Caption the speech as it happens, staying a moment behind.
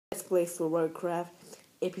play survivalcraft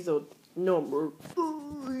episode number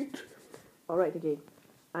 8. Alright, okay.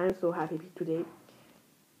 I'm so happy today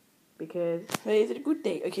because today is a good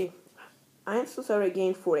day. Okay, I'm so sorry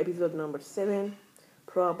again for episode number 7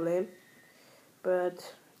 problem,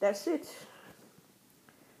 but that's it.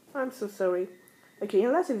 I'm so sorry. Okay,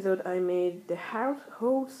 in last episode I made the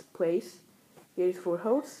horse place. Here is for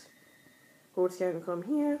horse. Horse can come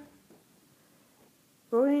here,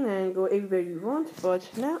 go in and go everywhere you want, but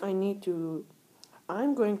now I'm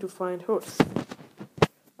going to find horse.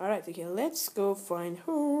 Alright, okay, let's go find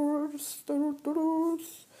horse.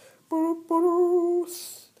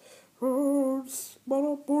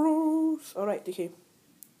 Alright, okay.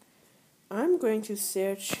 I'm going to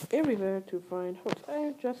search everywhere to find horse.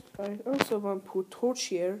 I also want to put torch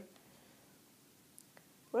here,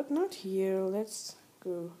 but not here. Let's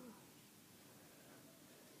go.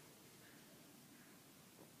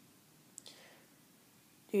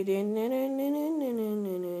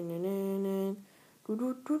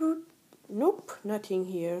 Nope, nothing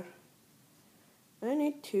here. I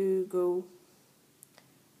need to go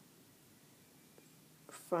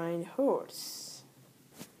find horse.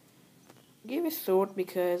 Give a sword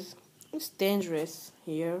because it's dangerous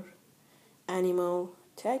here. Animal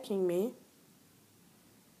attacking me.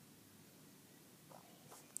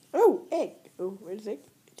 Oh, egg. Oh, where's egg?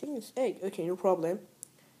 I think it's egg. Okay, no problem.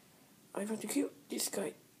 I want to kill this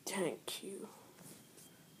guy. Thank you.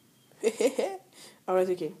 Alright,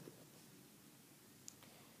 okay.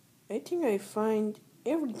 I think I find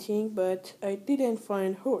everything, but I didn't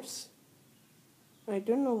find horse. I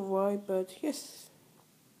don't know why, but yes.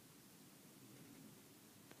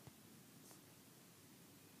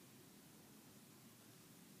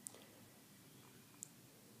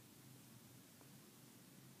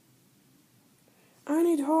 I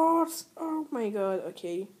need horse. Oh my god,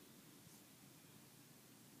 okay.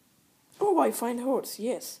 Oh, I find horse,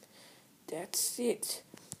 yes. That's it.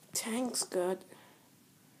 Thanks, God.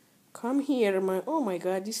 Come here, oh my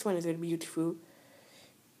god, this one is very beautiful.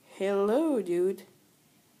 Hello, dude.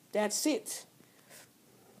 That's it.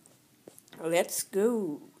 Let's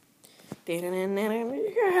go.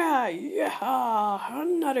 Yeah,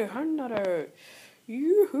 another.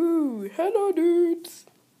 Yoo-hoo. Hello, dudes.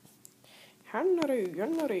 Another,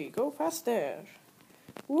 go faster.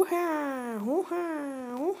 Woo-ha,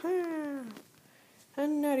 woo-ha, woo-ha.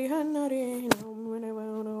 Hanari, when I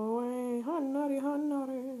went away. Hanari,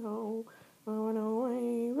 oh, I went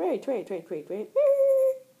away. Wait.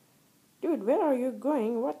 Dude, where are you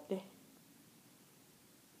going? What the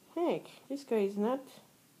heck? This guy is not...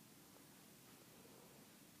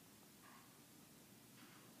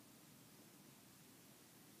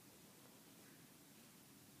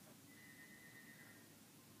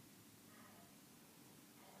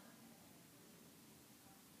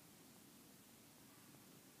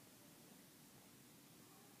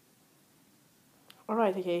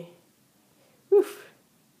 Alright, okay. Oof.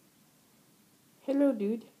 Hello,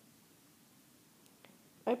 dude.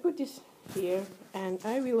 I put this here, and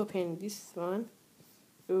I will open this one.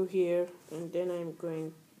 Go here, and then I'm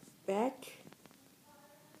going back.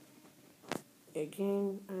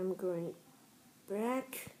 Again, I'm going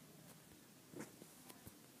back.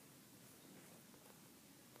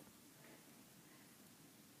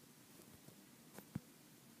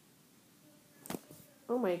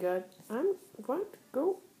 Oh my god, want to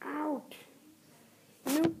go out.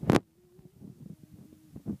 No.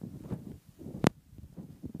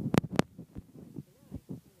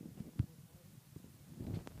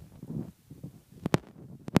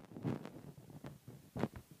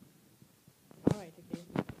 Alright, okay.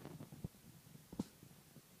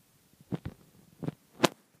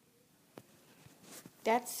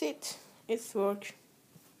 That's it. It's work.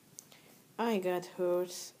 I got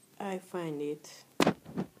horse. I find it.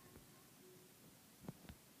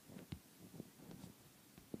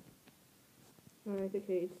 Alright,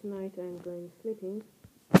 okay, it's night. I'm going sleeping.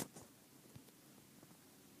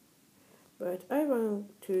 But I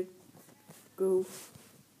want to go.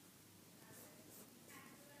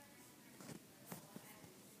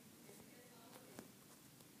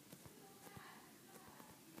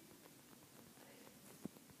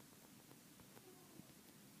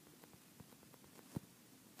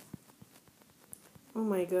 Oh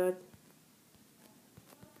my god.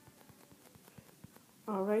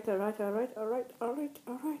 Alright. Oh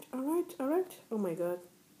my god.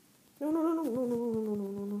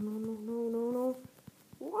 No.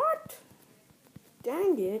 What?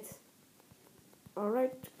 Dang it.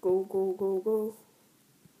 Alright, go.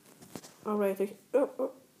 Alright,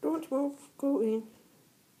 oh, don't move. Go in.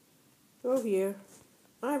 Go here.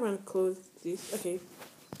 I want to close this. Okay.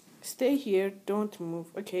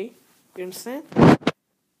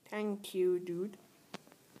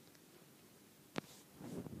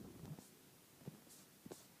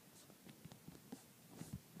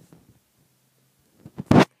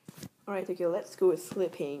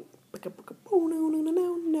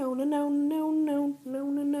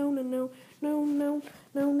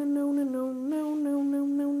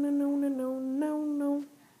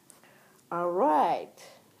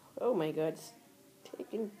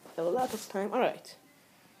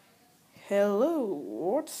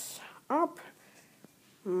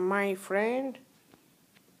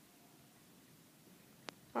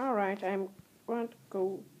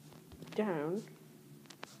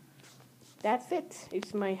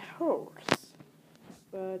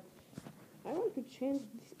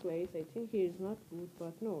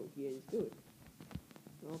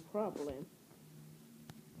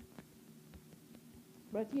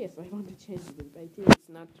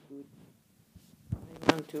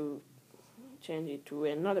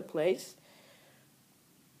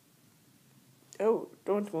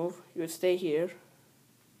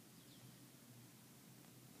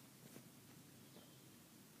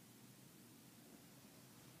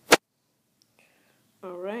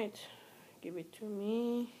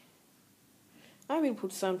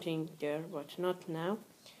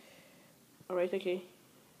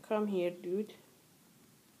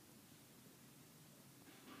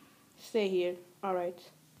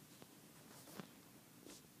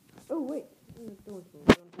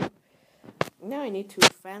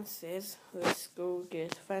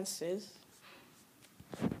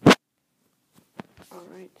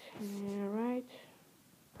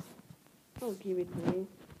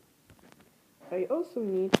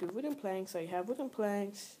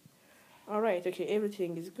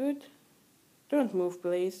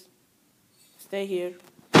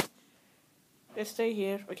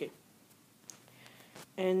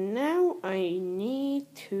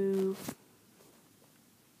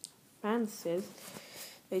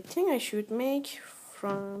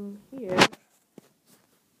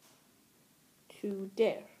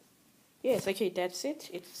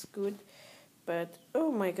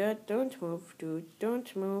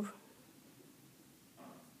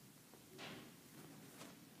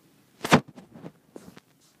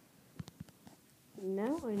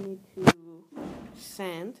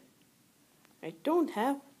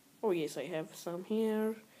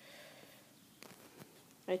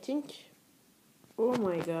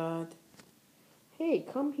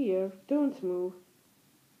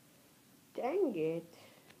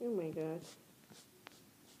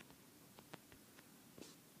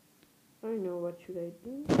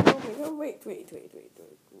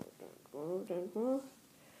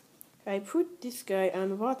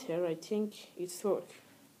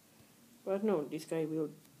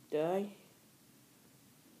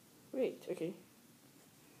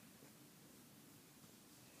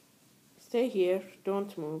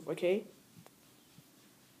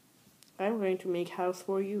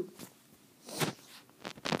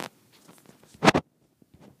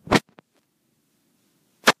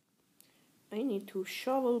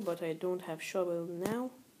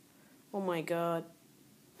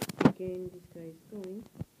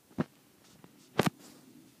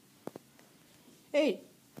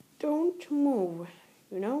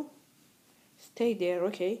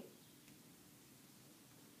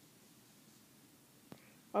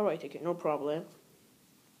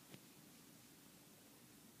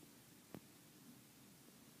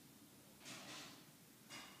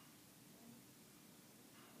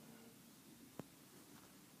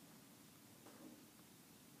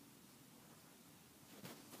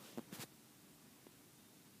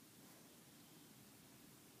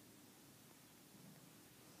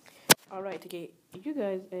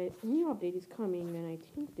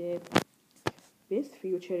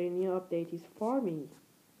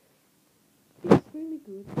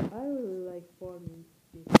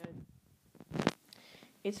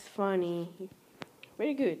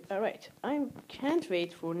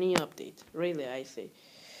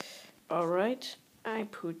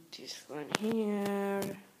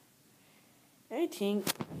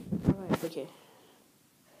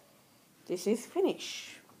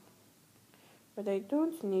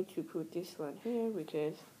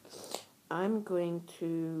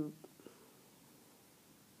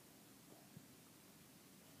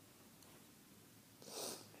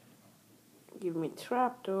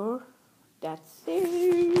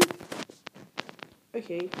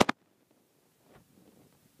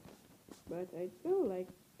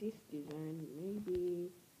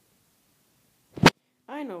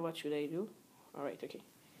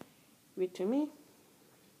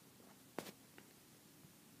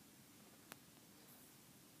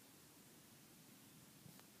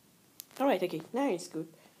 Alright, okay, now it's good.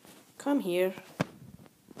 Come here.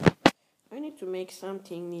 I need to make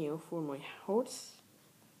something new for my horse.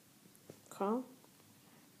 Come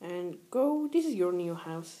and go. This is your new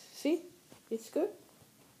house. See? It's good.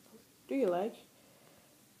 Do you like?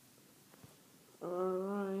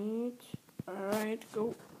 Alright. Alright,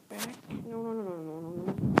 go back.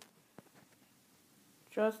 No.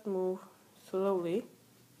 Just move slowly.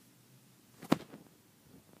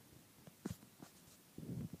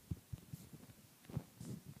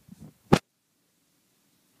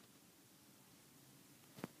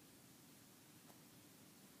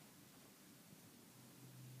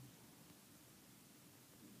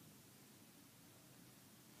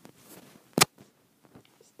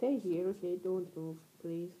 Stay here, okay? Don't move,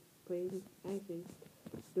 please. Please, I say,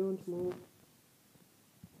 don't move.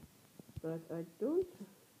 But I don't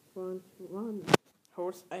want one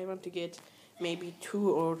horse. I want to get maybe 2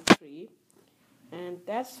 or 3. And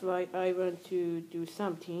that's why I want to do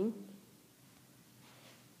something.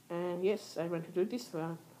 And yes, I want to do this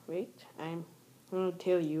one. Wait, I'm going to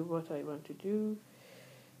tell you what I want to do.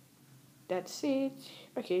 That's it.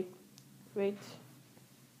 Okay, wait.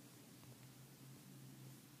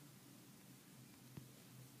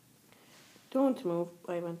 Don't move.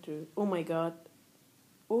 I want to. Oh my god.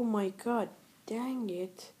 Oh my god. Dang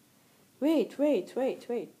it. Wait.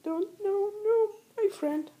 Don't. No. My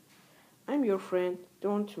friend. I'm your friend.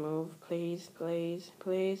 Don't move. Please.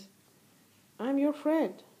 I'm your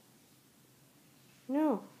friend.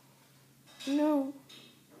 No. I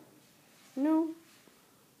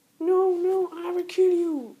will kill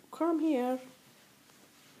you. Come here.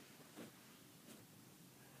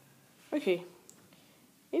 Okay.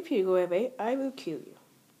 If you go away, I will kill you.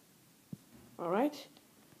 Alright?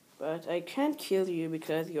 But I can't kill you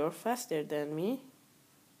because you're faster than me.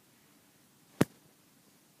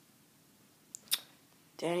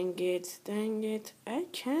 Dang it. I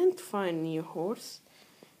can't find new horse.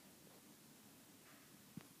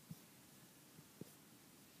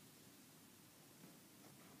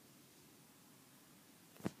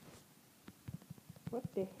 What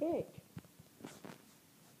the heck?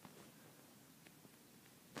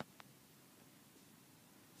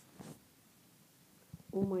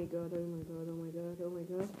 Oh my god.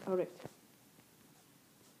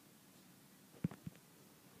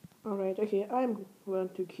 Alright, okay, I'm going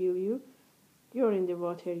to kill you. You're in the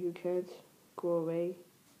water, you can't go away.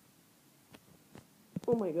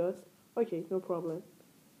 Oh my god. Okay, no problem.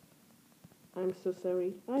 I'm so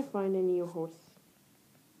sorry. I find a new horse.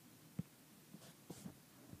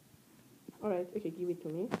 Alright, okay, give it to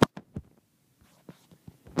me.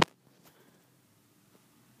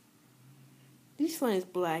 This one is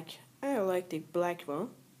black. I like the black one.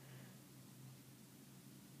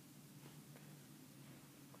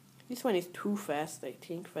 This one is too fast, I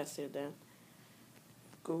think, faster than.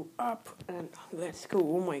 Go up and let's go.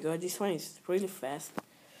 Oh my god, this one is really fast.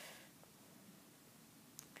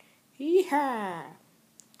 Yeehaw!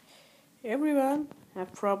 Everyone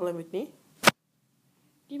have problem with me?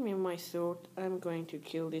 Give me my sword. I'm going to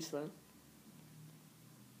kill this one.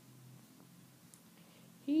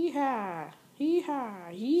 Yeehaw!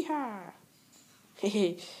 Hehe.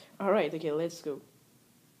 Alright, okay, let's go.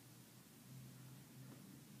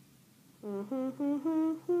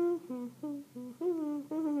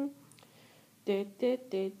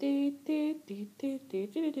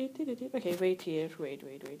 Okay, wait here. Wait.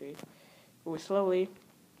 Go slowly.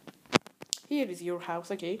 Here is your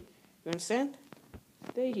house, okay? You understand?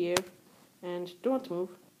 Stay here and don't move.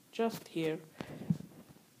 Just here.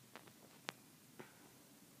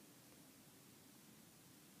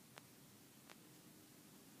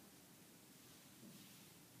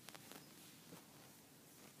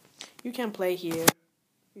 You can play here.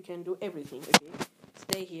 You can do everything, okay?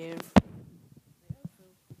 Stay here.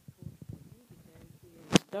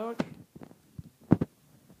 It's dark.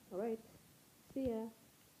 Alright. See ya.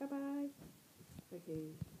 Bye-bye.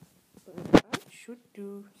 Okay. But I should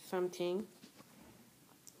do something.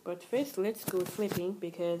 But first, let's go sleeping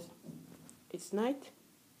because it's night.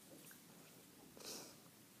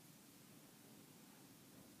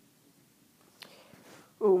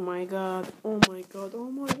 Oh my god,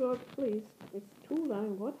 please. It's too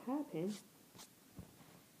long. What happened?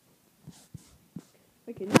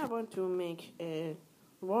 Okay, now I want to make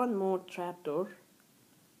one more trapdoor.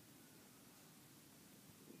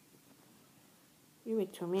 Give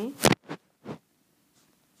it to me.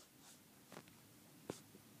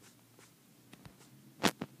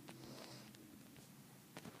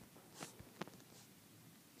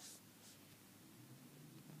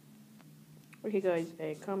 Okay guys,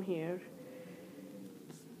 come here.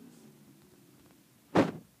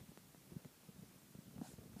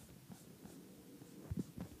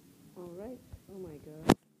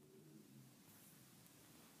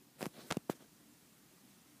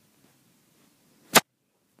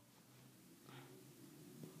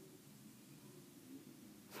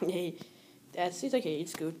 Hey, that's it. Okay,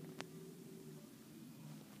 it's good.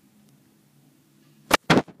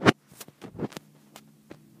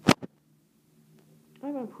 I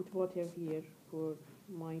will put water here for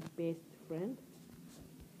my best friend.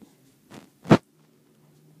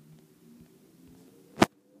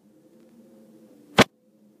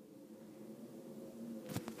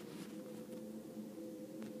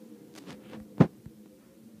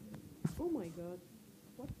 Oh my god,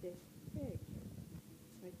 what the heck?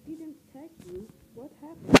 I didn't tag you. What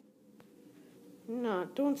happened? No,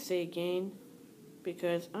 don't say again,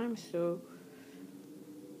 because I'm so...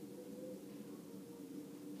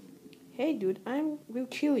 Hey dude, I will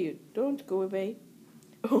kill you. Don't go away.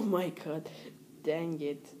 Oh my god, dang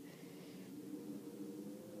it.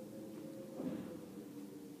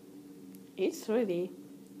 It's ready.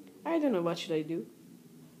 I don't know what should I do.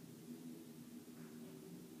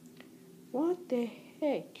 What the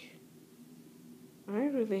heck? I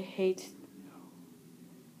really hate...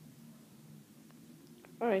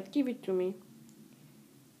 Alright, give it to me.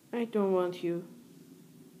 I don't want you.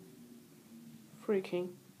 Freaking.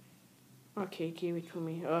 Okay, give it to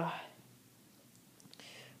me.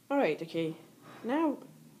 Alright, okay. Now,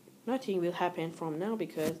 nothing will happen from now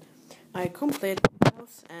because I complete the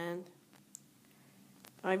house and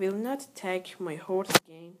I will not tag my horse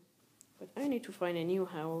again. But I need to find a new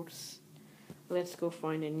house. Let's go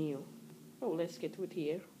find a new. Oh, let's get wood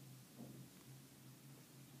here.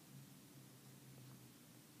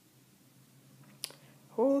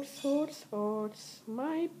 Horse, horse, horse,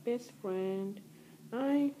 my best friend.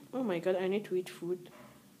 Oh my god, I need to eat food.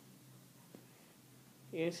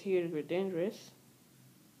 Yes, here we're dangerous.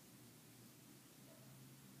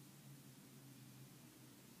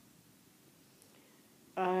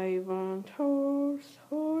 I want horse,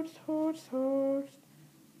 horse, horse, horse.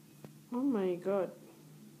 Oh my god.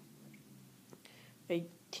 I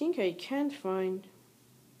think I can't find...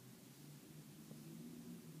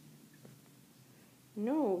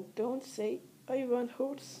 No, don't say I want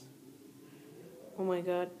horse. Oh my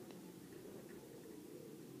god.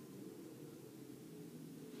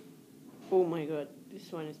 Oh my god,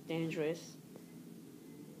 this one is dangerous.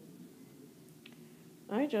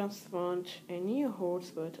 I just want a new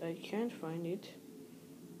horse, but I can't find it.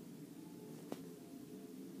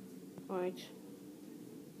 Right.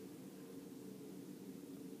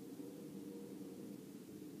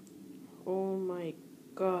 Oh my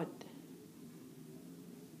god.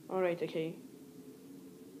 Alright, okay.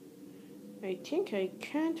 I think I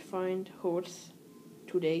can't find horse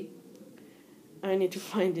today. I need to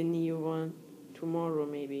find a new one tomorrow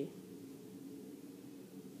maybe.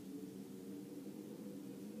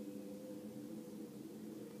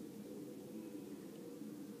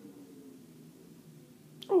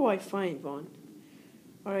 Oh, I find one.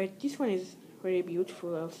 Alright, this one is very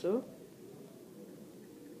beautiful also.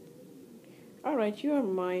 Alright, you are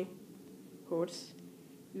my horse.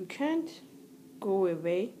 You can't go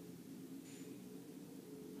away.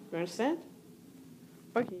 You understand?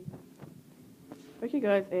 Okay. Okay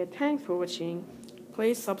guys, thanks for watching.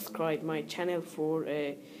 Please subscribe my channel for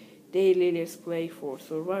a daily let's play for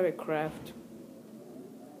survivalcraft.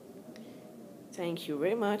 Thank you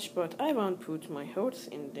very much, but I won't put my horse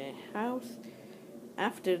in the house.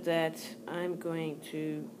 After that, I'm going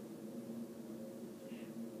to...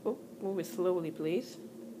 Oh, move it slowly, please.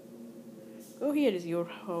 Oh, here is your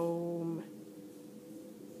home.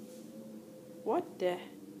 What the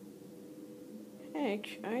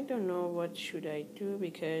heck? I don't know what should I do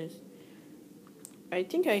because I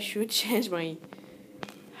think I should change my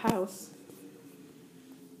house.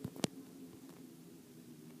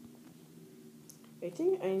 I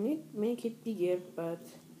think I need to make it bigger, but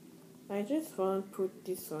I just won't put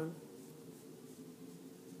this one.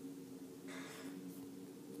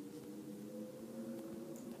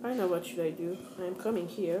 I know what should I do. I'm coming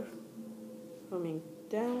here. Coming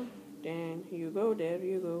down. Then you go, there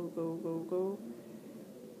you go.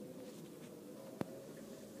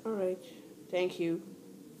 Alright, thank you.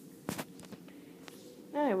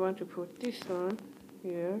 Now I want to put this one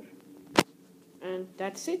here. And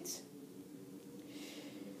that's it.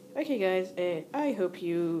 Okay guys, I hope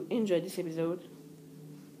you enjoyed this episode.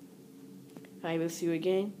 I will see you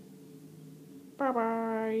again. Bye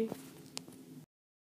bye.